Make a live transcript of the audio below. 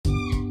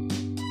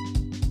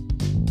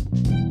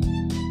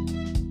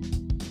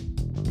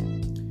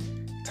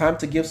Time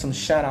to give some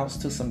shout outs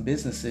to some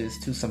businesses,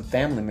 to some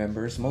family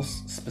members,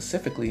 most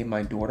specifically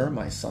my daughter,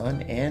 my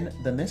son, and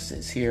the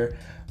missus here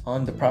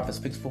on the Prophets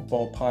Picks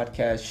Football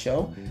Podcast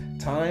Show.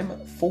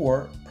 Time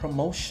for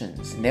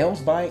promotions.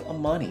 Nails by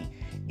Amani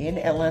in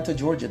Atlanta,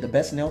 Georgia, the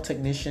best nail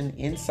technician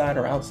inside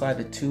or outside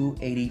the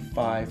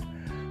 285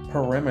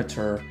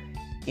 perimeter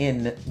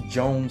in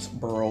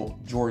Jonesboro,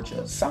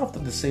 Georgia, south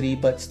of the city,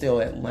 but still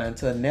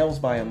Atlanta. Nails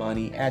by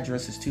Amani.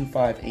 Address is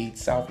 258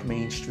 South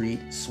Main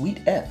Street,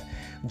 Suite F,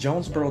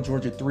 Jonesboro,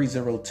 Georgia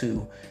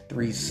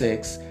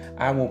 30236.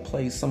 I will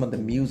play some of the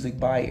music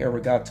by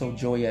Arigato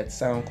Joey at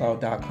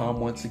SoundCloud.com.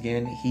 Once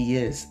again, he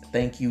is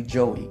Thank You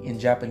Joey in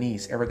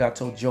Japanese,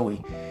 Arigato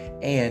Joey.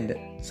 And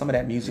some of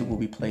that music will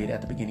be played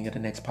at the beginning of the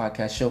next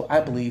podcast show, I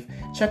believe.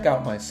 Check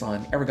out my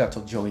son,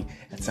 Arigato Joey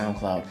at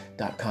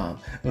SoundCloud.com.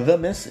 The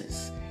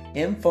missus,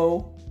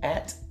 info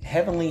at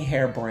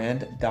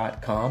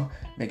heavenlyhairbrand.com.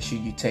 Make sure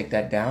you take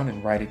that down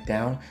and write it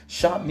down.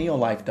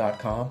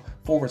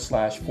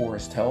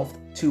 shopneolife.com/Forest Health.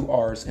 2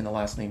 R's in the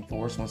last name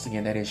Forest. Once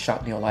again, that is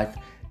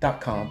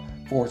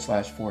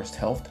shopneolife.com/Forest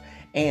Health.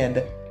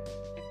 And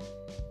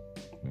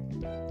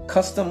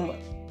custom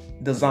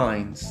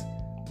designs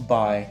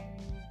by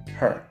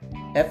her.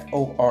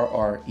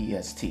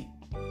 Forrest.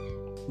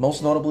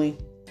 Most notably,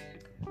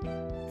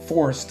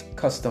 Forest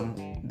Custom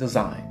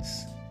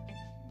Designs.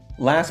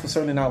 Last but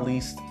certainly not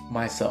least,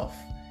 myself.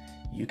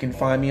 You can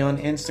find me on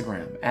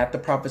Instagram at the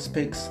Prophets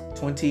Picks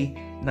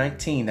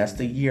 2019. That's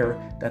the year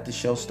that the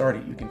show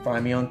started. You can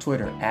find me on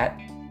Twitter at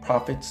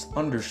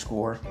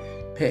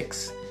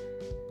Prophets_Picks.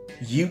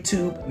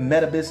 YouTube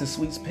Meta Business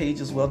Suites page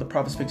as well, the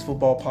Prophets Picks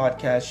Football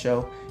Podcast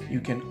Show. You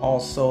can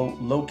also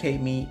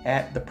locate me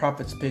at the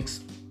Prophets Picks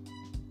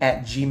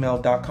at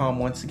gmail.com.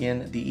 Once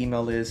again, the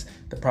email is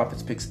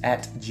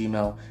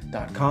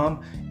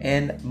theprophetspicks@gmail.com.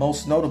 And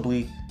most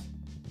notably,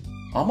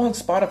 I'm on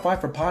Spotify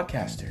for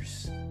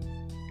podcasters,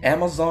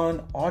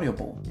 Amazon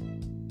Audible,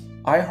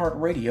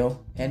 iHeartRadio,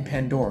 and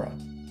Pandora.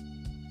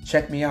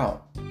 Check me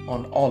out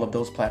on all of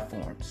those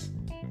platforms.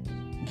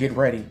 Get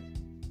ready.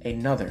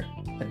 Another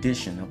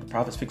edition of the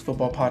Prophets Picks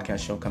Football Podcast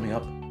Show coming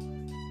up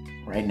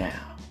right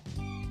now.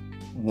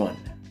 1.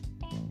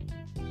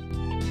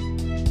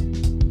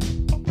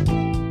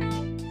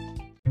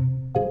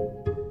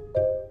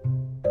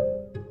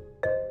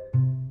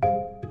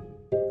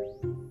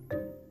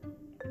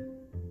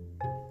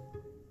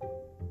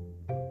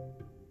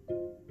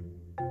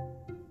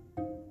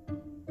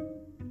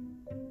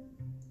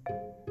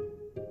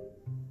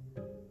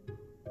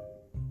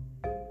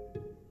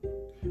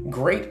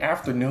 Great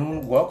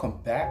afternoon. Welcome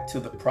back to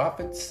the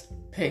Prophets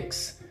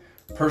Picks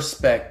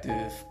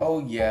Perspective. Oh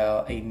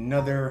yeah,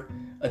 another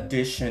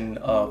edition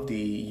of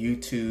the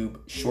YouTube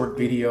short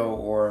video,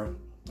 or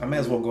I may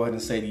as well go ahead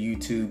and say the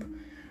YouTube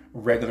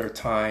regular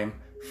time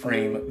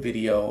frame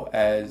video,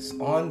 as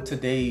on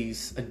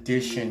today's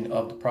edition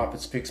of the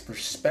Prophets Picks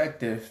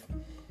Perspective,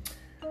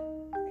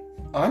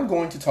 I'm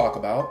going to talk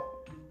about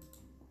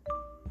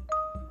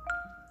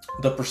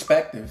the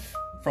perspective,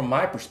 from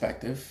my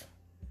perspective,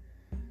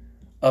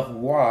 of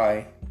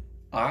why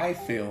I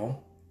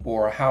feel,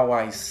 or how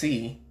I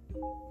see,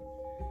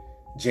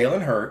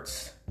 Jalen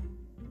Hurts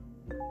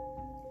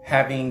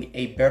having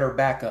a better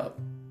backup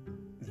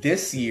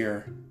this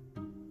year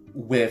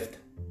with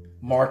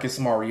Marcus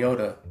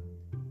Mariota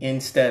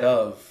instead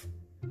of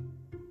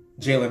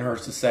Jalen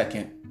Hurts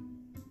II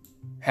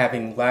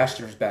having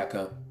last year's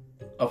backup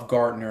of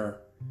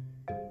Gardner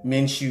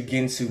Minshew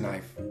Ginsu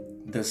Knife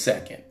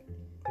II.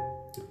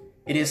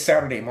 It is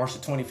Saturday, March the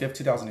 25th,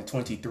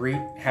 2023.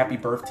 Happy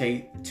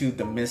birthday to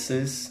the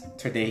missus.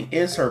 Today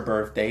is her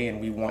birthday, and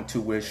we want to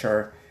wish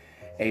her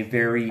a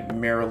very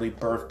merrily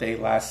birthday.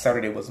 Last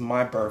Saturday was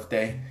my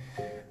birthday.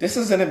 This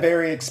is in a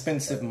very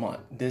expensive month.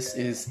 This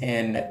is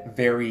in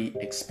very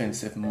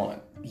expensive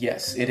month.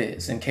 Yes, it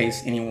is. In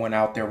case anyone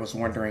out there was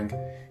wondering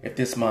if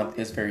this month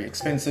is very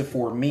expensive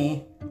for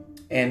me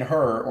and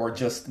her, or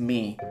just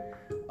me.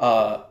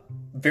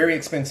 Very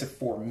expensive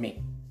for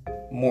me.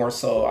 More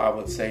so, I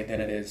would say, than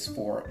it is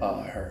for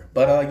her.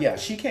 But yeah,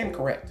 she came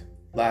correct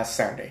last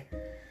Saturday.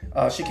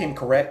 She came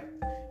correct.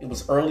 It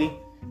was early.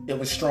 It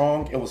was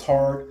strong. It was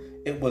hard.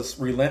 It was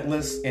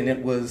relentless. And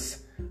it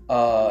was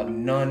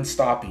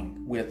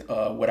non-stopping with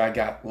what I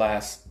got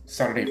last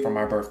Saturday for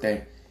my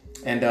birthday.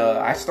 And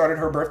I started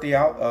her birthday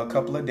out a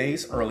couple of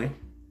days early.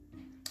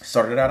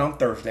 Started out on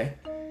Thursday.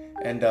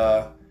 And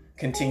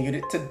continued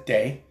it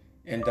today.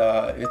 And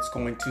it's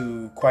going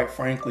to, quite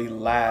frankly,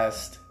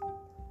 last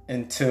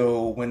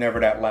until whenever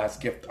that last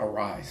gift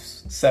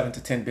arrives. 7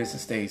 to 10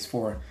 business days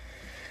for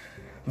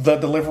the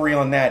delivery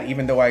on that,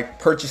 even though I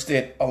purchased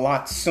it a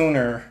lot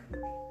sooner,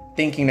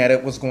 thinking that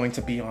it was going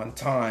to be on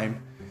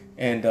time.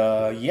 And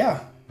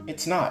yeah,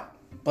 it's not.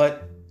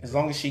 But as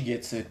long as she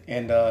gets it.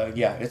 And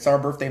yeah, it's our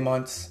birthday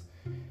months.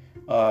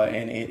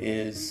 And it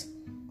is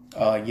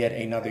yet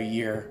another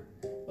year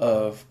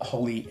of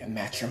holy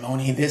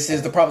matrimony. This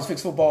is the Prophets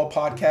Picks Football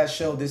Podcast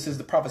Show. This is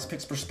the Prophets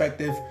Picks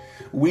Perspective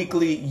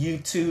weekly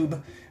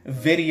YouTube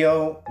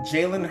video.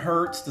 Jalen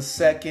Hurts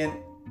II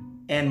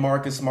and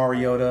Marcus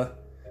Mariota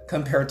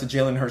compared to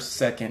Jalen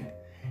Hurts II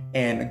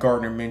and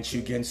Gardner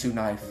Minshew Ginsu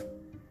Knife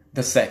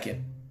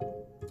II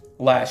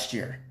last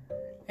year.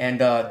 And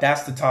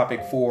that's the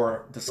topic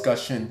for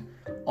discussion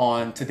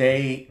on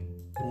today.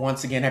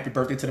 Once again, happy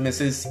birthday to the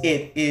missus.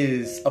 It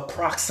is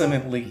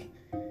approximately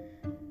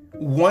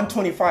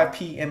 1:25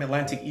 p.m.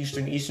 Atlantic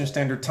Eastern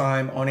Standard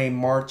Time on a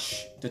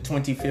March the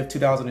 25th,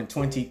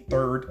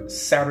 2023,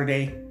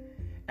 Saturday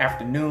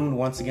afternoon.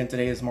 Once again,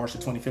 today is March the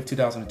 25th,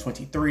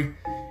 2023.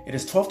 It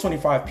is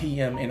 12:25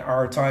 p.m. in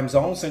our time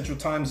zone, Central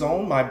Time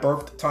Zone, my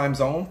birth time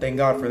zone. Thank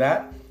God for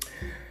that.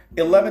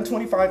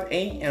 11:25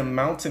 a.m.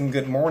 Mountain.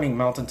 Good morning,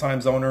 Mountain Time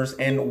Zoners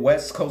and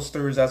West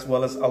Coasters, as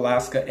well as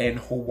Alaska and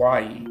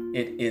Hawaii.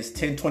 It is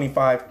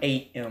 10:25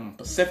 a.m.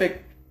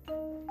 Pacific.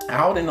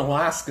 Out in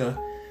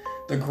Alaska,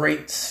 the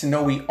great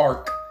snowy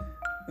arc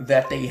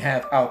that they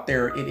have out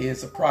there, it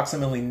is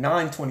approximately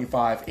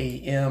 9:25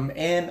 a.m.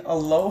 And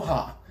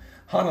aloha,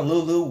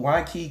 Honolulu,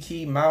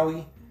 Waikiki,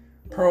 Maui,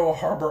 Pearl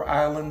Harbor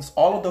Islands,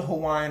 all of the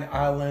Hawaiian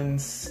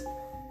Islands.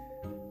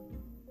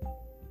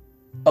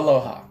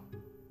 Aloha.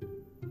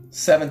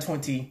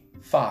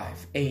 7:25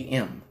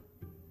 a.m.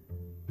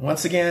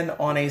 Once again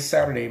on a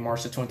Saturday,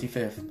 March the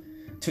 25th,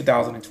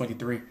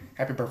 2023.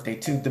 Happy birthday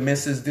to the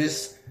missus.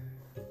 This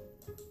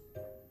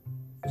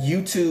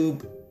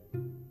YouTube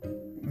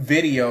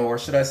video, or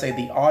should I say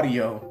the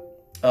audio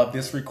of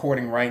this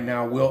recording right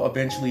now, will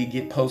eventually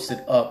get posted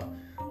up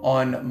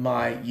on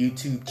my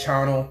YouTube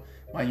channel.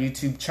 My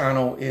YouTube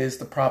channel is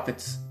The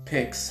Prophet's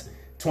Picks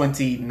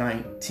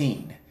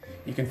 2019.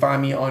 You can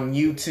find me on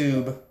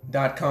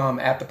youtube.com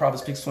at The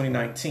Prophet's Picks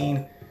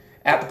 2019.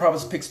 At The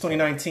Prophet's Picks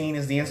 2019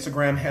 is the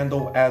Instagram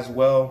handle as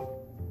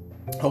well.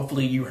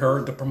 Hopefully you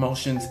heard the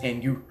promotions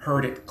and you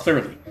heard it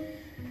clearly.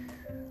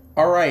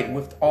 All right,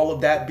 with all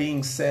of that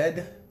being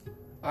said,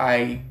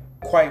 I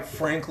quite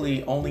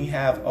frankly only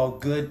have a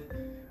good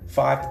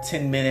 5 to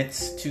 10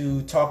 minutes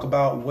to talk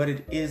about what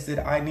it is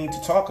that I need to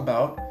talk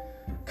about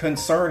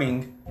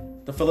concerning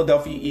the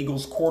Philadelphia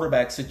Eagles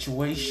quarterback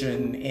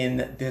situation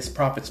in this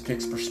Prophet's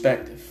Picks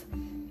perspective.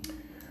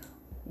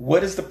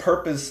 What is the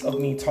purpose of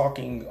me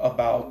talking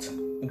about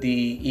the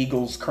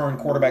Eagles' current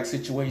quarterback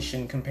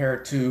situation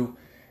compared to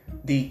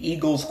the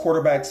Eagles'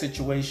 quarterback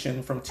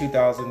situation from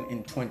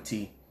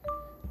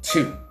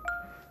 2022?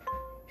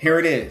 Here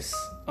it is.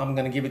 I'm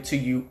going to give it to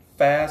you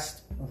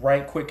fast,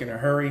 right quick, in a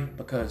hurry,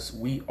 because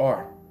we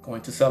are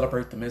going to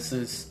celebrate the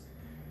missus.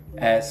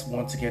 As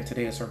once again,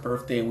 today is her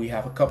birthday. We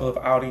have a couple of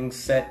outings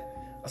set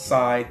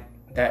aside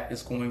that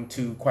is going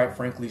to, quite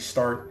frankly,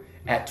 start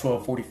at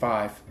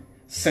 12:45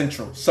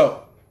 Central.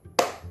 So,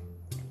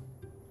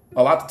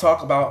 a lot to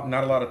talk about,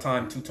 not a lot of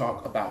time to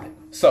talk about it.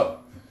 So,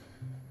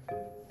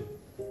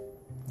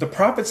 the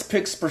Prophet's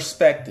Picks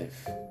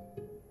perspective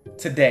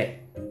today,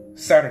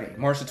 Saturday,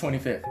 March the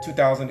 25th,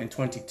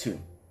 2022.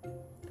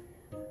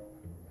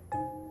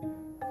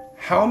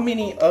 How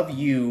many of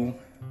you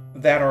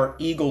that are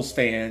Eagles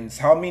fans,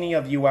 how many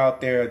of you out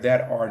there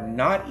that are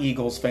not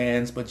Eagles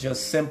fans, but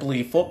just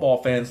simply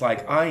football fans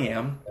like I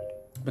am,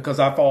 because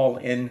I fall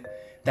in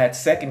that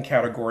second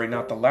category,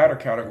 not the latter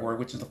category,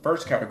 which is the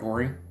first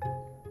category.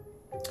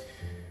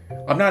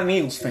 I'm not an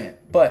Eagles fan,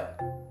 but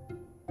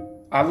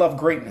I love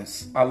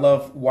greatness. I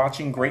love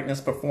watching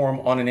greatness perform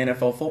on an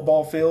NFL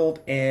football field,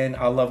 and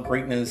I love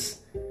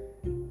greatness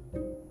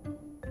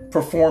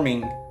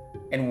performing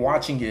and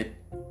watching it,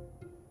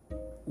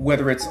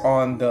 whether it's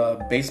on the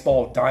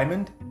baseball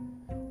diamond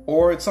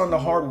or it's on the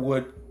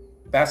hardwood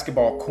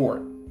basketball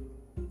court.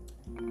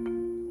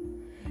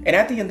 And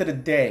at the end of the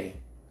day,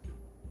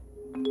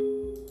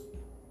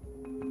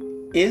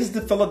 is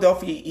the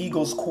Philadelphia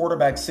Eagles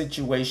quarterback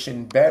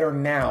situation better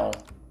now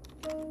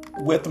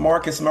with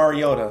Marcus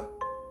Mariota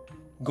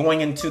going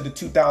into the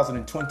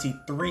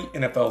 2023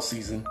 NFL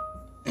season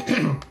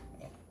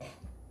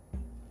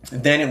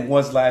than it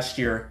was last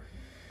year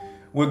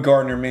with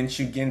Gardner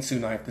Minshew Ginsu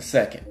Knife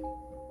II?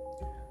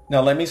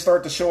 Now, let me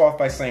start the show off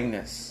by saying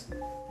this.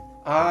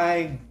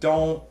 I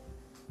don't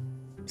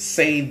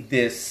say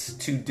this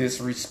to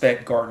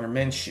disrespect Gardner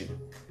Minshew.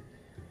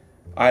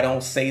 I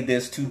don't say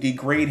this to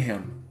degrade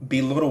him,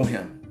 belittle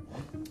him.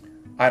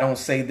 I don't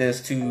say this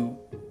to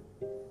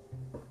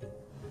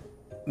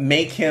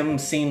make him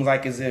seem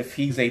like as if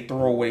he's a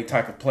throwaway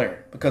type of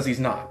player, because he's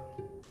not.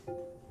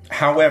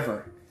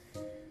 However,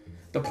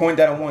 the point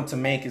that I want to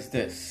make is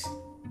this.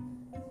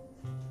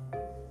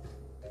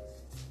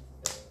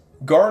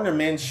 Gardner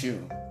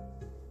Minshew,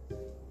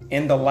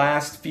 in the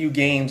last few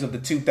games of the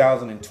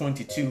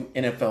 2022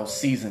 NFL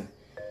season,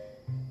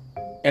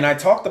 and I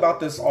talked about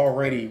this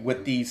already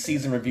with the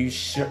season review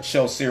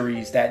show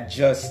series that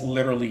just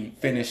literally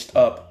finished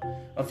up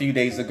a few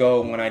days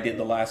ago when I did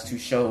the last two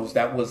shows.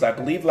 That was, I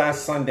believe,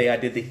 last Sunday. I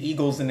did the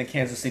Eagles and the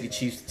Kansas City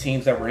Chiefs,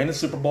 teams that were in the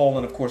Super Bowl,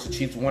 and of course the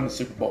Chiefs won the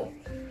Super Bowl.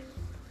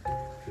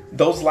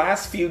 Those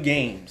last few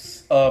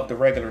games of the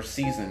regular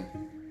season,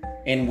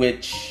 in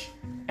which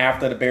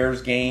after the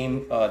Bears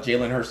game,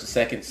 Jalen Hurts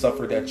II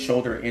suffered that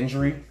shoulder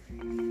injury.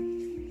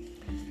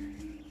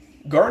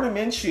 Gardner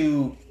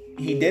Minshew,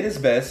 he did his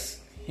best.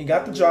 He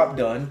got the job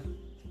done.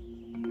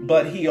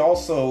 But he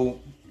also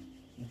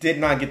did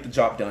not get the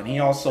job done. He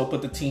also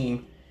put the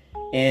team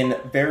in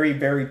very,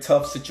 very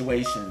tough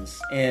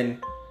situations.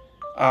 And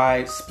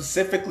I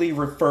specifically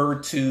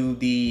referred to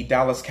the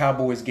Dallas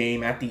Cowboys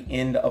game at the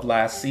end of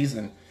last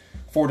season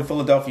for the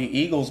Philadelphia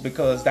Eagles,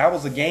 because that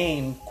was a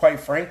game, quite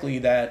frankly,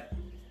 that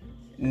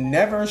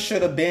never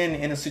should have been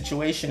in a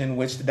situation in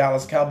which the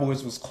Dallas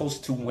Cowboys was close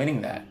to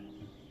winning that.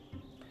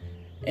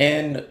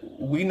 And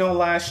we know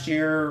last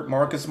year,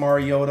 Marcus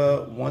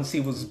Mariota, once he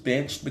was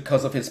benched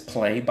because of his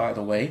play, by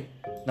the way,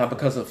 not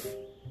because of,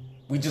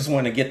 we just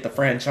want to get the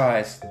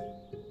franchise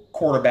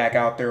quarterback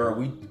out there,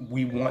 or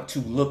we want to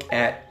look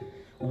at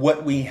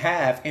what we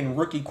have in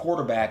rookie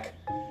quarterback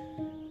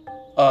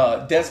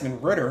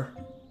Desmond Ridder.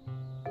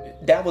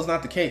 That was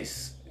not the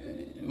case.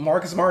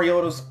 Marcus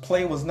Mariota's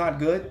play was not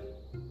good.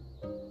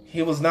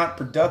 He was not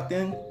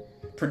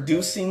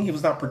producing. He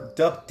was not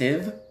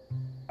productive.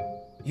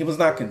 He was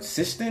not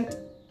consistent.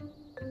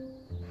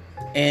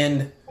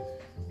 And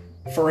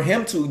for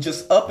him to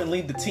just up and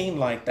leave the team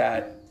like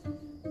that,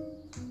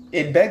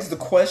 it begs the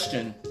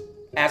question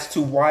as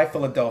to why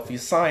Philadelphia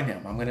signed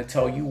him. I'm going to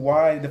tell you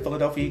why the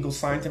Philadelphia Eagles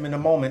signed him in a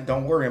moment.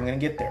 Don't worry, I'm going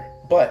to get there.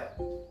 But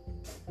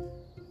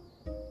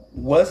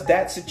was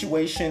that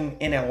situation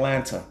in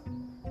Atlanta,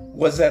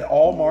 was that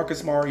all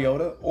Marcus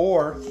Mariota,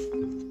 or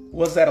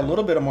was that a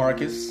little bit of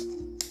Marcus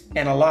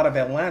and a lot of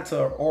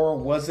Atlanta, or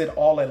was it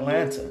all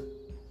Atlanta?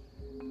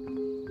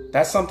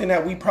 That's something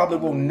that we probably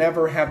will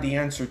never have the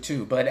answer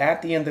to. But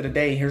at the end of the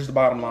day, here's the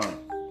bottom line.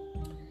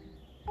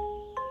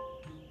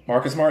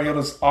 Marcus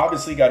Mariota's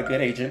obviously got a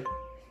good agent,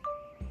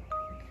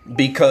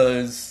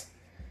 because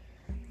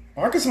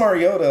Marcus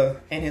Mariota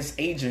and his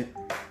agent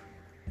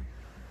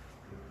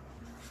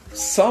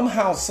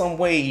somehow, some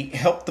way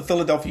helped the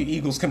Philadelphia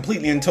Eagles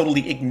completely and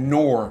totally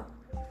ignore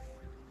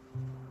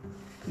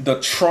the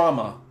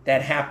trauma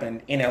that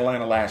happened in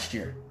Atlanta last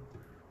year.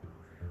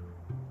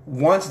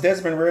 Once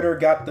Desmond Ridder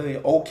got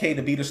the okay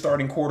to be the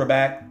starting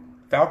quarterback,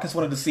 Falcons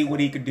wanted to see what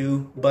he could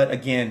do. But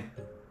again,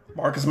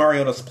 Marcus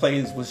Mariota's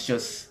plays was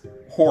just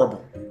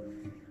horrible.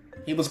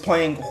 He was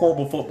playing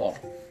horrible football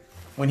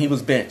when he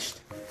was benched.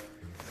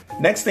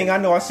 Next thing I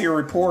know, I see a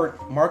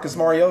report, Marcus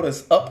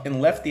Mariota's up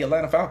and left the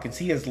Atlanta Falcons.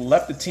 He has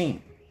left the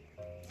team.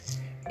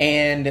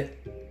 And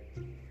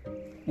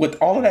with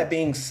all of that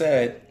being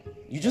said,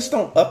 you just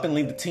don't up and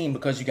leave the team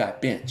because you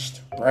got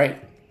benched,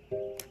 right?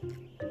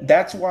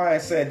 That's why I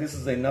said this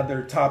is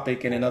another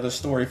topic and another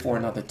story for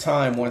another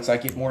time once I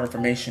get more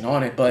information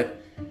on it.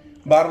 But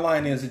bottom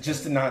line is, it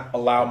just did not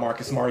allow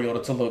Marcus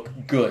Mariota to look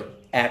good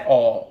at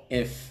all,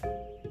 if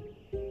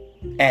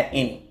at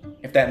any,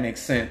 if that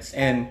makes sense.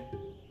 And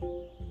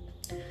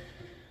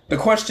the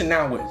question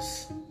now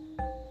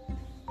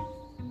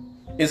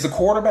is the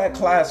quarterback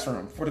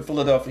classroom for the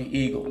Philadelphia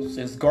Eagles,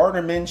 is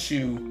Gardner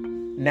Minshew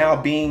now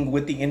being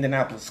with the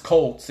Indianapolis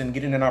Colts and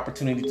getting an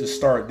opportunity to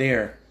start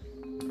there.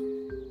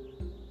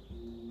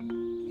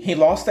 He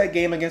lost that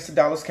game against the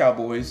Dallas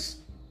Cowboys,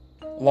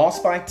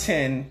 lost by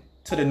 10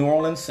 to the New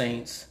Orleans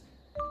Saints.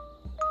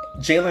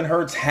 Jalen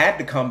Hurts had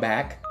to come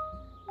back,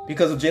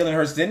 because if Jalen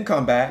Hurts didn't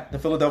come back, the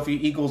Philadelphia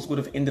Eagles would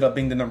have ended up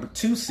being the number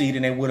 2 seed,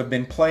 and they would have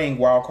been playing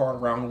wild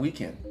card round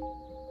weekend.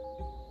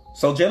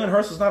 So Jalen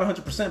Hurts was not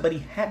 100%, but he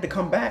had to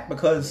come back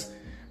because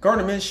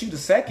Gardner Minshew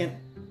II,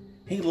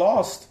 he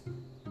lost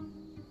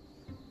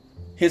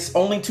his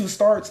only 2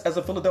 starts as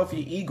a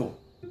Philadelphia Eagle.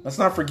 Let's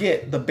not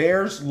forget, the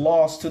Bears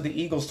lost to the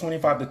Eagles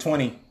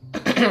 25-20,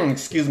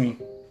 excuse me,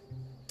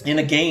 in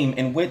a game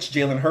in which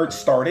Jalen Hurts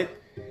started.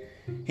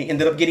 He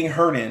ended up getting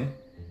hurt in,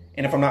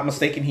 and if I'm not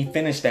mistaken, he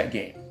finished that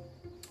game.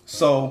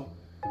 So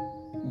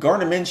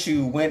Gardner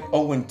Minshew went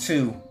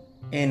 0-2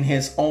 in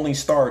his only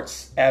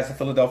starts as a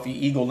Philadelphia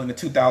Eagle in the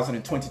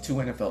 2022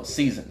 NFL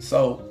season.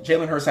 So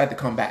Jalen Hurts had to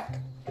come back.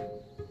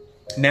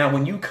 Now,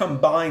 when you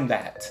combine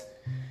that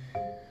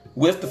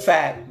with the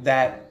fact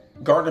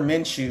that Gardner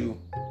Minshew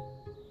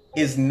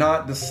is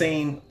not the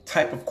same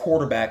type of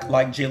quarterback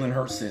like Jalen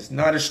Hurts is,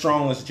 not as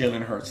strong as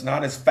Jalen Hurts,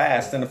 not as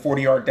fast in the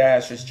 40-yard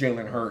dash as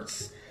Jalen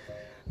Hurts,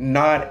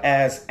 not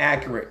as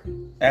accurate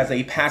as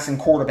a passing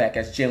quarterback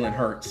as Jalen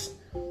Hurts,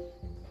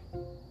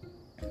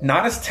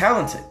 not as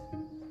talented.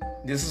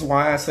 This is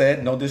why I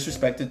said no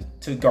disrespect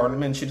to Gardner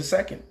Minshew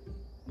II.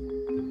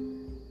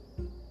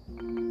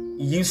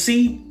 You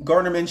see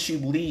Gardner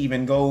Minshew leave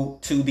and go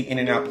to the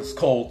Indianapolis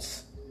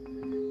Colts.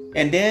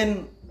 And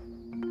then,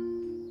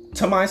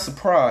 to my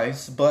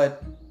surprise,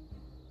 but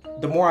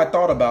the more I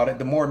thought about it,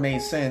 the more it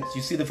made sense.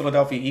 You see the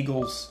Philadelphia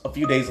Eagles a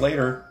few days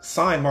later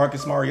sign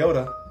Marcus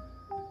Mariota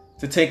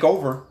to take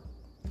over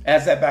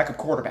as that backup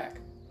quarterback.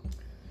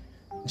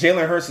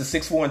 Jalen Hurts is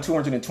 6'1",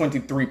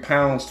 223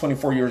 pounds,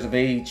 24 years of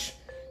age.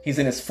 He's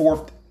in his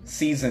 4th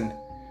season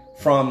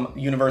from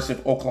University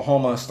of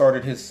Oklahoma.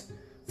 Started his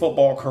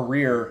football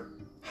career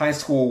high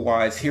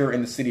school-wise here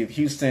in the city of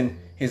Houston.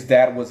 His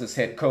dad was his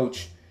head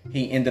coach.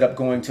 He ended up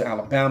going to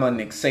Alabama.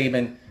 Nick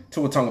Saban,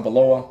 Tua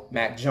Tagovailoa,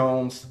 Mac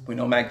Jones. We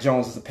know Mac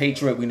Jones is a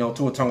Patriot. We know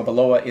Tua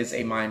Tagovailoa is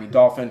a Miami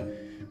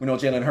Dolphin. We know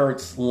Jalen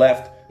Hurts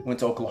left, went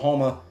to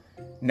Oklahoma.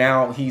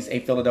 Now he's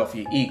a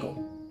Philadelphia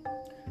Eagle.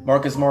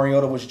 Marcus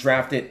Mariota was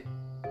drafted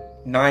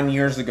 9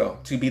 years ago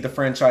to be the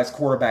franchise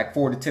quarterback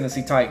for the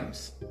Tennessee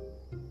Titans.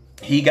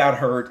 He got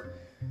hurt.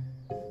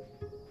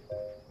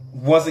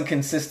 Wasn't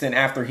consistent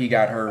after he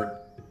got hurt.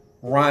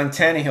 Ryan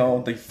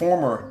Tannehill, the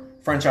former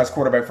franchise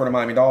quarterback for the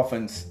Miami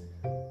Dolphins,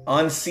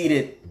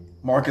 unseated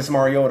Marcus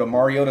Mariota.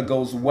 Mariota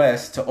goes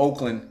west to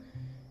Oakland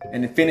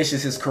and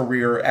finishes his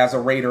career as a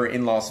Raider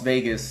in Las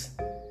Vegas.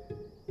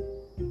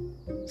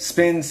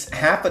 Spends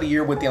half of the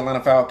year with the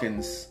Atlanta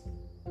Falcons,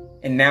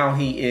 and now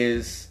he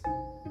is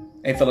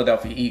a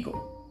Philadelphia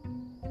Eagle.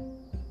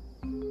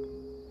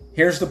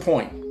 Here's the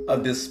point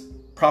of this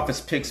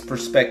Prophets Picks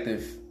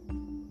Perspective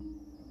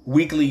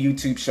weekly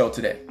YouTube show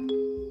today,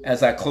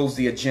 as I close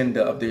the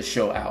agenda of this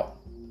show out.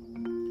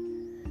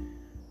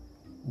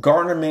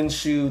 Gardner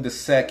Minshew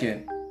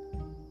II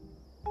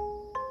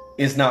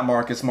is not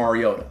Marcus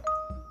Mariota.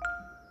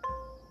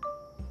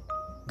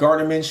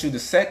 Gardner Minshew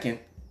II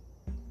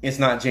is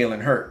not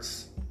Jalen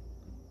Hurts.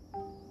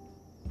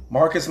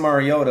 Marcus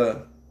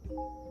Mariota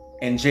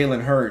and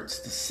Jalen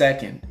Hurts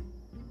II,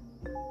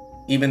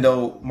 even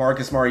though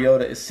Marcus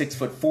Mariota is 6'4",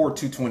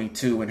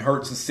 222, and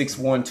Hurts is 6'1",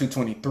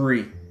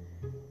 223.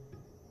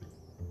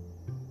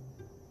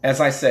 As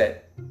I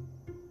said,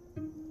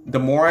 the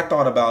more I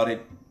thought about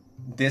it,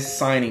 this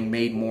signing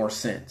made more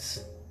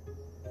sense.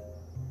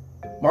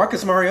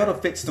 Marcus Mariota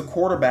fits the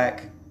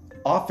quarterback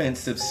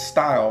offensive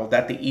style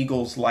that the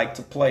Eagles like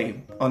to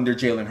play under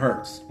Jalen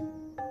Hurts.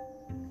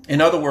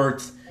 In other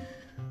words,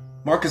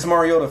 Marcus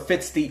Mariota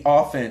fits the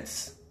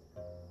offense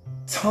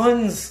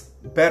tons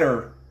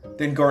better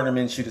than Gardner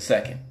Minshew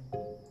II.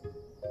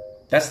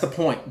 That's the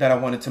point that I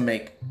wanted to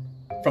make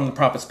from the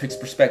Prophets Picks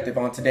perspective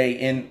on today.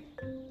 And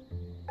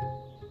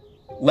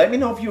let me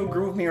know if you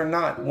agree with me or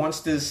not. Once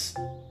this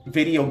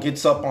video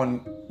gets up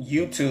on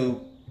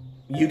YouTube,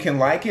 you can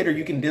like it or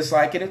you can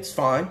dislike it. It's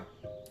fine.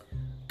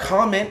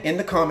 Comment in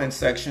the comment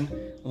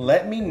section.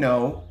 Let me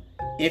know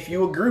if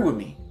you agree with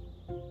me.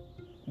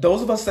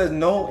 Those of us that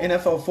know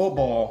NFL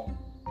football,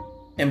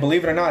 and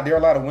believe it or not, there are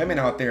a lot of women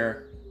out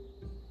there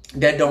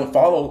that don't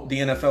follow the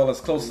NFL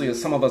as closely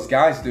as some of us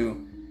guys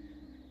do.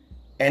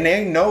 And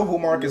they know who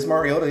Marcus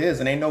Mariota is,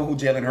 and they know who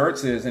Jalen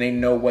Hurts is, and they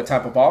know what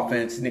type of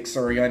offense Nick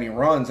Sirianni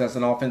runs as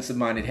an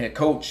offensive-minded head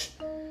coach.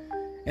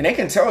 And they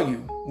can tell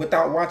you,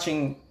 without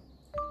watching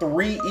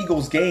 3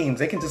 Eagles games,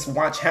 they can just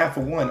watch half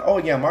of one. Oh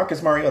yeah,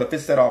 Marcus Mariota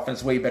fits that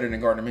offense way better than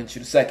Gardner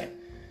Minshew II.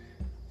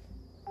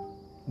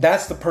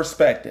 That's the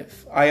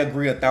perspective. I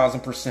agree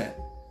 1,000%.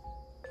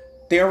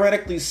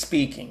 Theoretically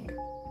speaking,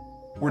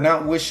 we're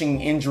not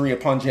wishing injury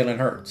upon Jalen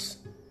Hurts.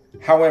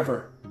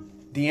 However,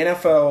 the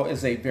NFL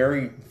is a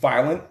very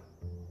violent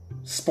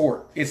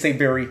sport. It's a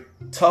very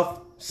tough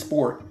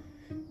sport.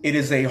 It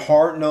is a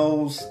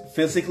hard-nosed,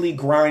 physically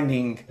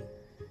grinding,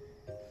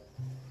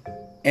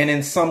 and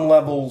in some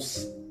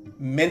levels,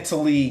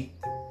 mentally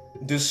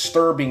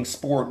disturbing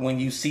sport when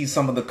you see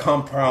some of the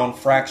compound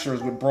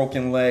fractures with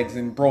broken legs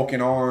and broken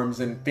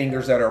arms and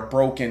fingers that are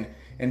broken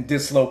and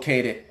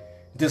dislocated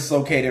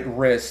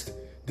wrist,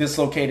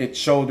 dislocated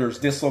shoulders,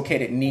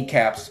 dislocated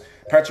kneecaps.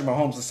 Patrick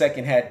Mahomes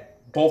II had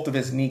both of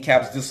his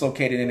kneecaps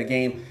dislocated in a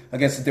game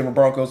against the Denver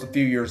Broncos a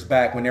few years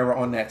back when they were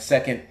on that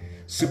second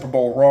Super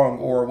Bowl run,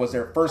 or was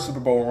their first Super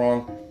Bowl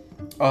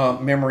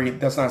run. Memory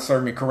does not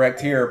serve me correct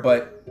here,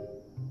 but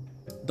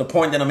the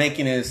point that I'm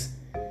making is,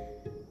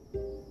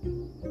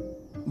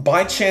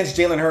 by chance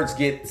Jalen Hurts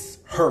gets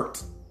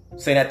hurt,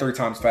 say that 3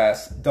 times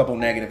fast, double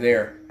negative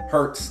there,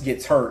 Hurts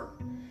gets hurt.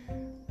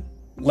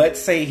 Let's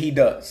say he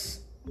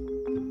does.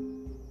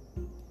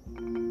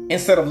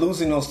 Instead of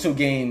losing those 2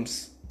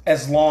 games,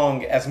 as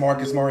long as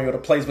Marcus Mariota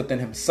plays within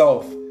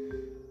himself,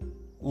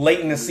 late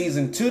in the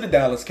season to the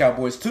Dallas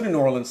Cowboys, to the New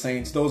Orleans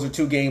Saints, those are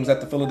 2 games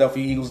that the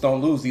Philadelphia Eagles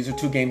don't lose. These are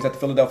 2 games that the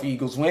Philadelphia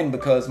Eagles win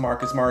because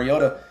Marcus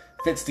Mariota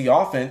fits the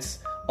offense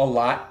a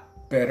lot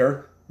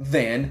better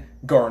than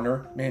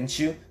Gardner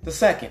Minshew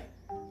II.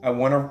 I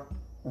want to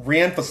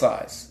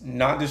reemphasize,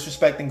 not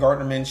disrespecting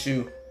Gardner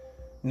Minshew,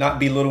 not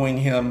belittling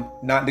him,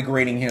 not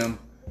degrading him.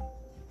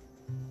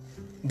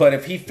 But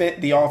if he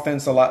fit the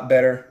offense a lot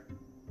better,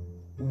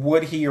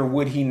 would he or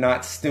would he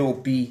not still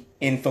be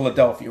in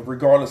Philadelphia,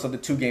 regardless of the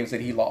 2 games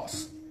that he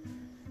lost?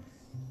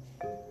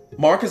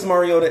 Marcus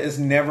Mariota is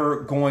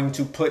never going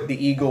to put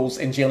the Eagles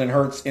and Jalen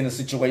Hurts in a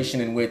situation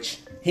in which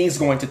he's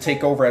going to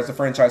take over as a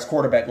franchise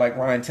quarterback like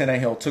Ryan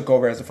Tannehill took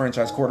over as a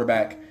franchise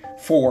quarterback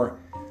for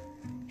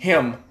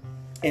him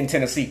in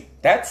Tennessee.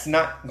 That's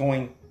not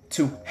going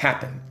to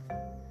happen.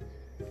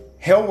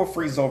 Hell will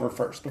freeze over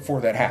first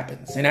before that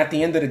happens. And at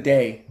the end of the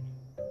day,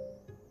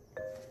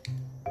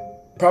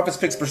 Prophets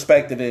Picks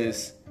perspective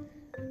is,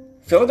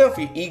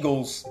 Philadelphia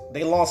Eagles,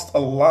 they lost a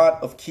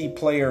lot of key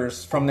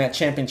players from that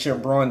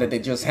championship run that they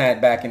just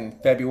had back in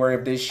February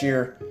of this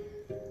year.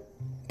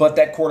 But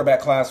that quarterback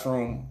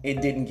classroom,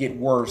 it didn't get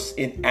worse.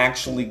 It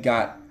actually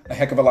got a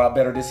heck of a lot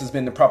better. This has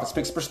been the Prophets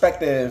Picks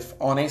perspective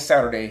on a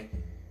Saturday,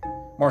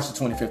 March the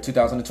 25th,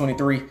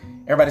 2023.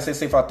 Everybody stay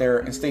safe out there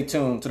and stay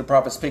tuned to the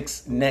Prophets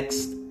Picks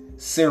next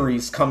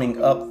series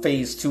coming up,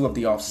 phase 2 of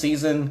the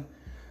offseason,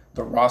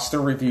 the roster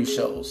review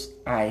shows.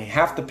 I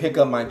have to pick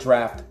up my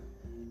draft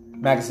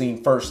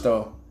magazine first,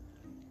 though.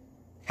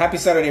 Happy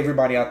Saturday,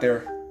 everybody out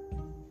there.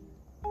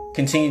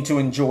 Continue to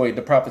enjoy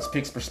the Prophet's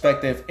Picks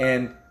Perspective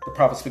and the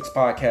Prophet's Picks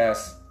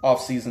Podcast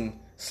off-season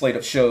slate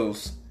of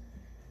shows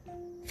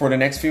for the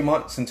next few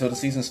months until the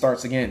season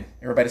starts again.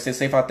 Everybody stay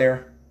safe out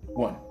there.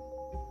 1.